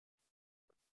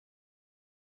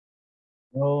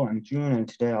Hello, I'm June, and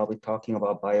today I'll be talking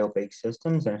about bio-based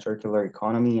systems and circular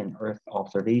economy and Earth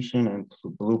observation and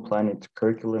Blue Planet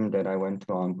curriculum that I went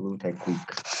to on Blue Tech Week.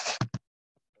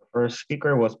 The first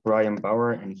speaker was Brian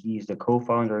Bauer, and he's the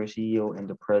co-founder, CEO, and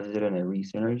the president at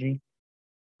Reese Energy.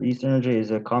 Reese Energy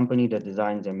is a company that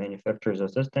designs and manufactures a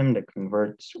system that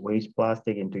converts waste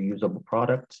plastic into usable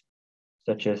products,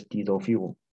 such as diesel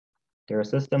fuel. Their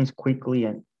systems quickly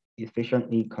and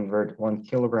efficiently convert 1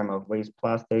 kilogram of waste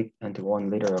plastic into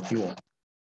 1 liter of fuel.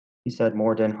 He said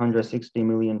more than 160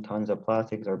 million tons of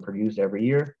plastics are produced every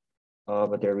year,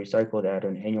 but they're recycled at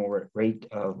an annual rate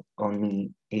of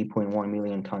only 8.1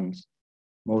 million tons.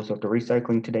 Most of the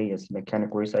recycling today is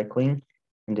mechanical recycling,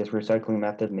 and this recycling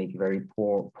method makes very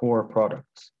poor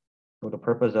products. So the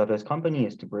purpose of this company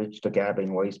is to bridge the gap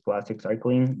in waste plastic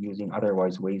cycling using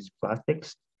otherwise waste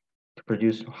plastics to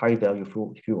produce high-value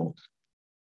fuels.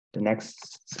 The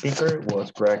next speaker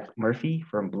was Greg Murphy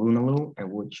from Blue at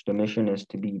which the mission is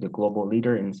to be the global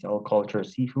leader in cell culture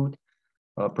seafood,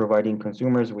 providing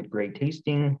consumers with great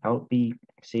tasting, healthy,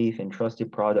 safe, and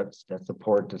trusted products that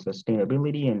support the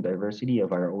sustainability and diversity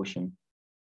of our ocean.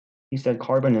 He said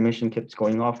carbon emission keeps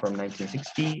going up from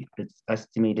 1960. It's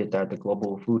estimated that the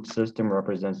global food system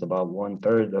represents about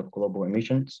 1/3 of global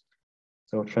emissions.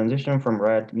 So transition from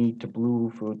red meat to blue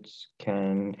foods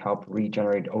can help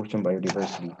regenerate ocean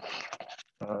biodiversity.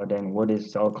 Then what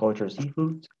is cell culture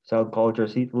seafoods? Cell culture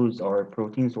seafoods are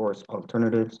protein source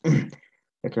alternatives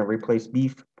that can replace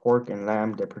beef, pork, and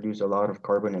lamb that produce a lot of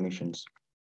carbon emissions.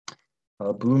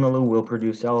 Blue will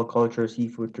produce cell culture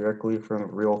seafood directly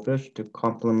from real fish to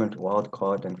complement wild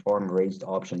caught and farm raised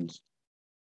options.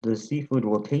 The seafood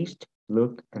will taste,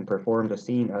 look, and perform the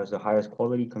same as the highest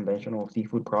quality conventional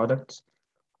seafood products,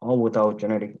 all without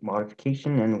genetic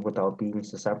modification and without being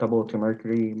susceptible to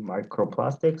mercury,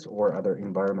 microplastics, or other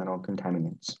environmental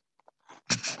contaminants.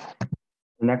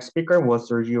 The next speaker was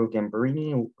Sergio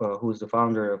Gambarini, who is the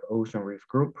founder of Ocean Reef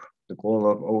Group. The goal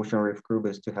of Ocean Reef Group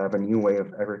is to have a new way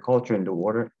of agriculture in the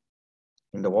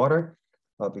water,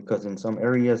 because in some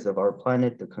areas of our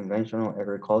planet, the conventional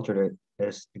agriculture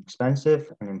is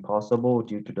expensive and impossible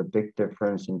due to the big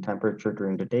difference in temperature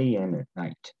during the day and at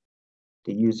night.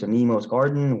 They use Nemo's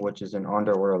Garden, which is an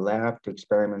underwater lab, to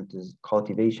experiment the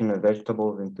cultivation of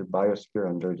vegetables into biosphere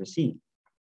under the sea.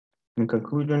 In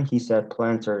conclusion, he said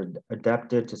plants are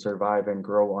adapted to survive and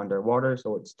grow underwater,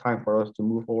 so it's time for us to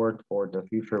move forward for the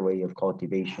future way of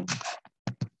cultivation.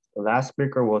 The last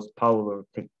speaker was Paolo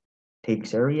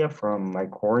Teixeira from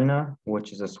Mycorrhiza,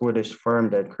 which is a Swedish firm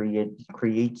that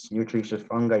creates nutritious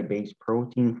fungi-based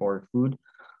protein for food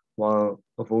while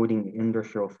avoiding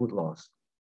industrial food loss.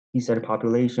 He said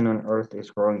population on Earth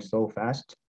is growing so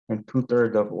fast, and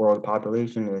 2/3 of world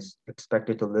population is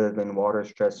expected to live in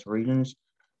water-stressed regions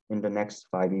in the next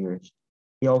 5 years.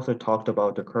 He also talked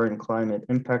about the current climate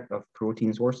impact of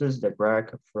protein sources that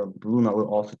Greg from Blue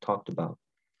also talked about.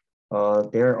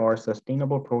 There are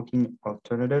sustainable protein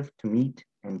alternatives to meat,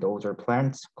 and those are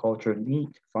plants, cultured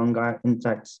meat, fungi,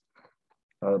 insects,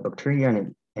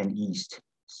 bacteria, and yeast.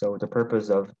 So the purpose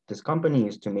of this company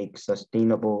is to make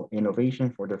sustainable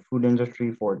innovation for the food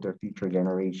industry for the future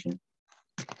generation.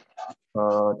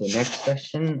 The next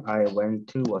session I went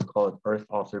to was called Earth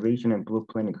Observation and Blue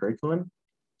Planet Curriculum.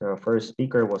 The first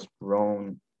speaker was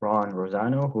Ron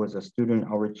Rosano, who is a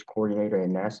student outreach coordinator at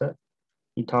NASA.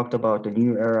 He talked about the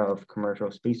new era of commercial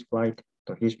spaceflight.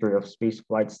 The history of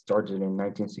spaceflight started in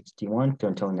 1961 to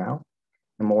until now,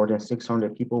 and more than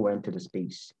 600 people went to the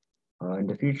space. In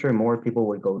the future, more people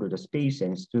will go to the space,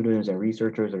 and students and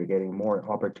researchers are getting more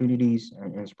opportunities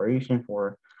and inspiration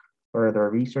for further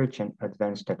research and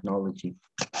advanced technology.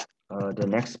 The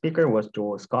next speaker was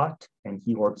Joel Scott, and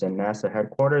he works at NASA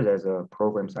headquarters as a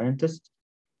program scientist.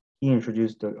 He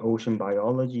introduced the ocean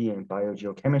biology and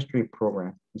biogeochemistry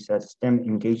program. He said STEM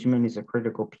engagement is a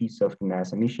critical piece of the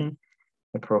NASA mission.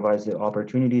 It provides the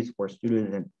opportunities for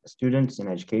students and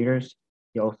educators.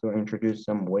 He also introduced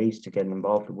some ways to get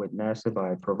involved with NASA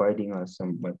by providing us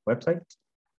some websites.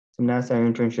 Some NASA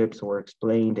internships were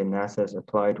explained, and NASA's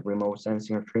Applied Remote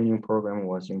Sensing Training Program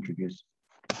was introduced.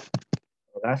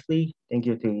 Lastly, thank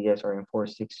you to ESRM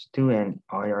 462 and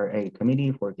IRA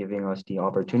committee for giving us the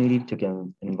opportunity to get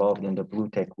involved in the Blue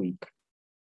Tech Week.